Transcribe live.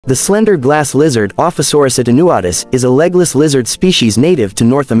The slender glass lizard Ophisaurus attenuatus is a legless lizard species native to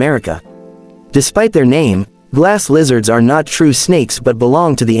North America. Despite their name, glass lizards are not true snakes but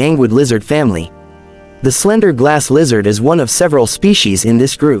belong to the anguid lizard family. The slender glass lizard is one of several species in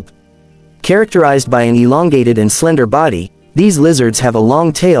this group. Characterized by an elongated and slender body, these lizards have a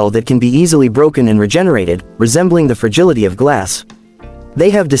long tail that can be easily broken and regenerated, resembling the fragility of glass.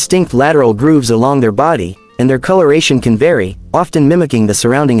 They have distinct lateral grooves along their body, and their coloration can vary, often mimicking the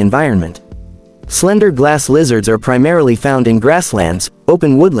surrounding environment. Slender glass lizards are primarily found in grasslands,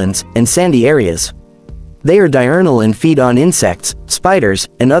 open woodlands, and sandy areas. They are diurnal and feed on insects, spiders,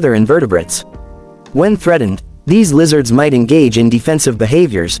 and other invertebrates. When threatened, these lizards might engage in defensive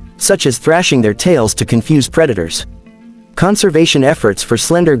behaviors, such as thrashing their tails to confuse predators. Conservation efforts for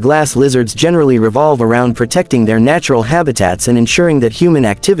slender glass lizards generally revolve around protecting their natural habitats and ensuring that human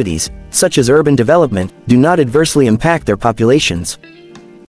activities, such as urban development, do not adversely impact their populations.